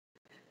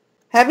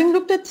Having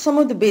looked at some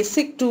of the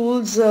basic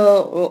tools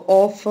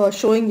of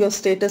showing your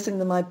status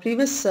in my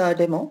previous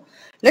demo,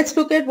 let's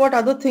look at what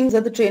other things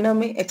that the trainer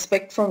may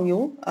expect from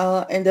you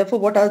and therefore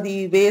what are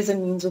the ways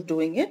and means of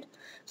doing it.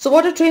 So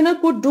what a trainer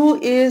could do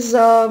is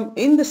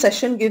in the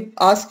session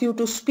ask you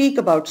to speak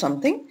about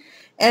something,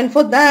 and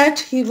for that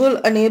he will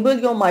enable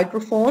your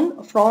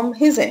microphone from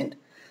his end.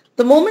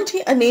 The moment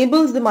he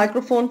enables the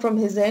microphone from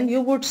his end,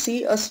 you would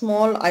see a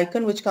small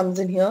icon which comes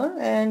in here,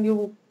 and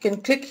you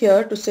can click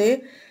here to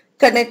say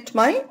connect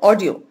my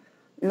audio.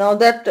 Now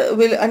that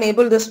will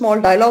enable the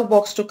small dialog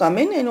box to come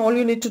in, and all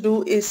you need to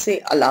do is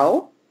say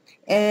allow,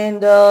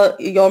 and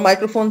your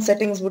microphone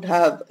settings would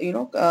have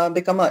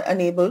become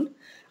enabled,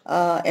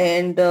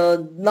 and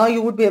now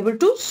you would be able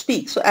to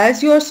speak. So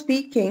as you are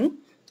speaking,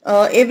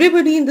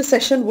 everybody in the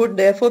session would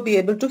therefore be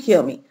able to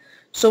hear me.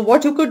 So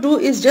what you could do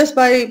is just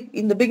by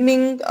in the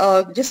beginning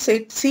just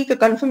seek a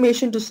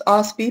confirmation to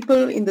ask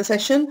people in the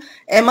session,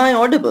 am I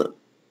audible?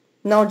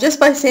 Now just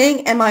by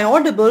saying am I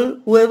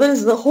audible, whoever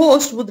is the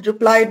host would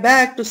reply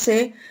back to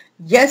say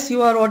yes,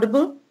 you are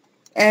audible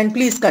and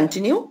please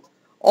continue,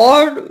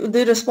 or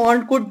the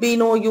response could be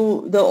no,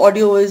 the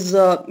audio is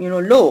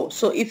low.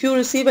 So if you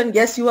receive an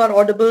yes, you are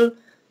audible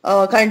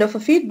kind of a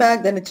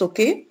feedback, then it's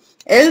okay.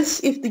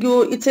 Else if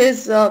it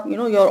says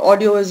your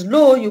audio is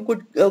low, you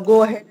could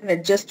go ahead and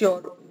adjust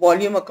your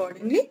volume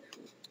accordingly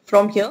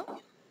from here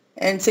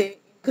and say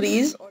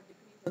increase or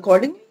decrease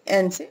accordingly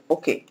and say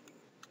okay,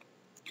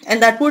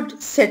 and that would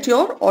set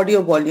your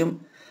audio volume.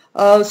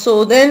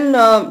 So then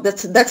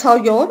that's how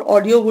your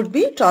audio would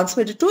be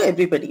transmitted to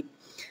everybody.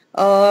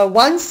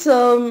 Once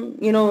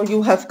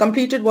you have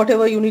completed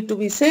whatever you need to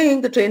be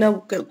saying, the trainer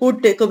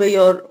could take away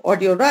your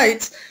audio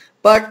rights,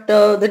 but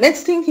the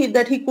next thing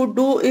that he could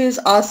do is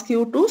ask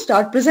you to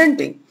start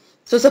presenting.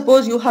 So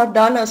suppose you have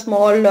done a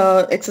small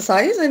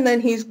exercise, and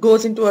then he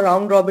goes into a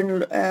round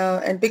robin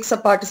and picks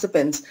up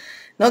participants.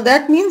 Now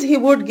that means he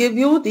would give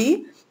you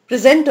the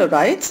presenter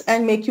rights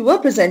and make you a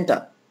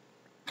presenter.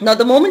 Now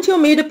the moment you're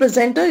made a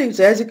presenter,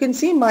 as you can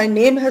see, my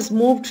name has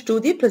moved to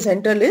the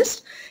presenter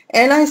list,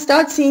 and I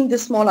start seeing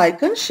this small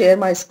icon, share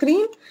my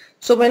screen.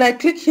 So when I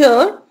click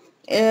here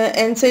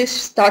and say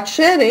start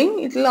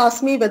sharing, it will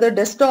ask me whether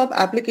desktop,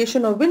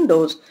 application or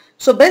Windows.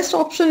 So best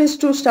option is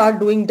to start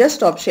doing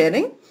desktop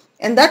sharing,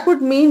 and that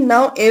would mean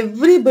now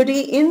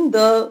everybody in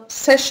the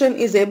session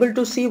is able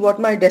to see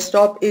what my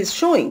desktop is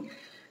showing.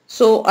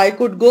 So I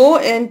could go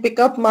and pick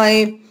up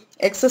my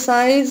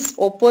exercise,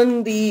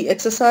 open the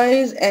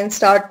exercise and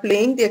start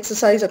playing the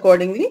exercise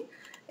accordingly,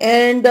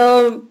 and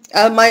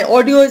my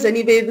audio is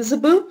anyway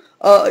visible,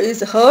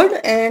 is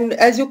heard, and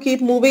as you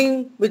keep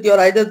moving with your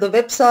either the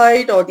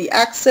website or the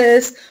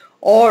access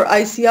or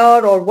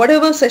ICR or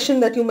whatever session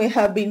that you may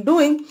have been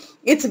doing,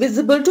 it's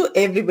visible to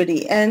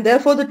everybody, and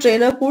therefore the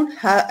trainer could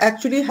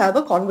actually have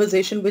a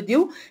conversation with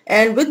you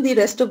and with the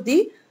rest of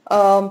the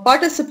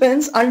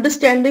participants,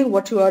 understanding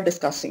what you are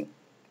discussing.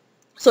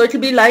 So it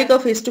will be like a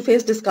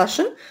face-to-face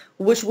discussion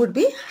which would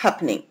be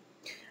happening.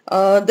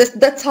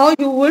 That's how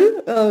you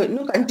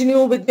will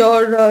continue with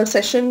your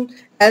session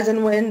as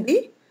and when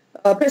the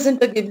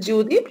presenter gives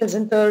you the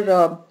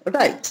presenter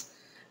rights.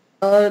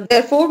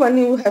 Therefore, when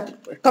you have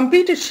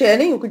completed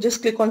sharing, you could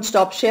just click on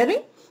stop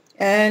sharing,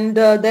 and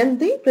then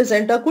the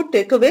presenter could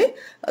take away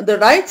the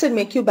rights and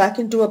make you back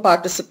into a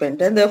participant.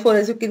 And therefore,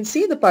 as you can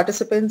see, the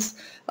participants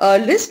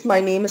list, my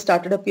name has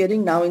started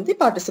appearing now in the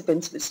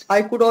participants list.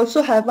 I could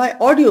also have my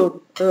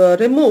audio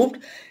removed,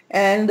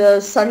 and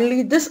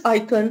suddenly this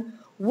icon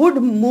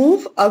would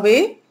move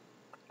away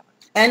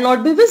and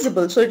not be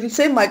visible. So it will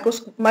say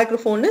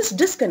microphone is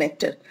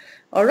disconnected.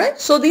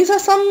 Alright, so these are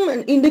some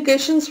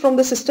indications from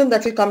the system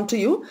that will come to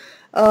you,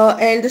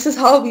 and this is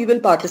how we will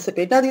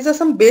participate. Now these are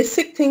some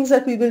basic things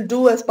that we will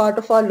do as part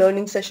of our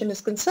learning session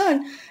is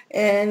concerned,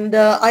 and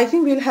I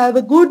think we'll have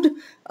a good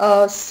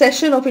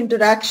session of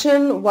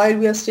interaction while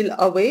we are still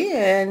away,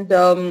 and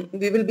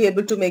we will be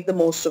able to make the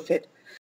most of it.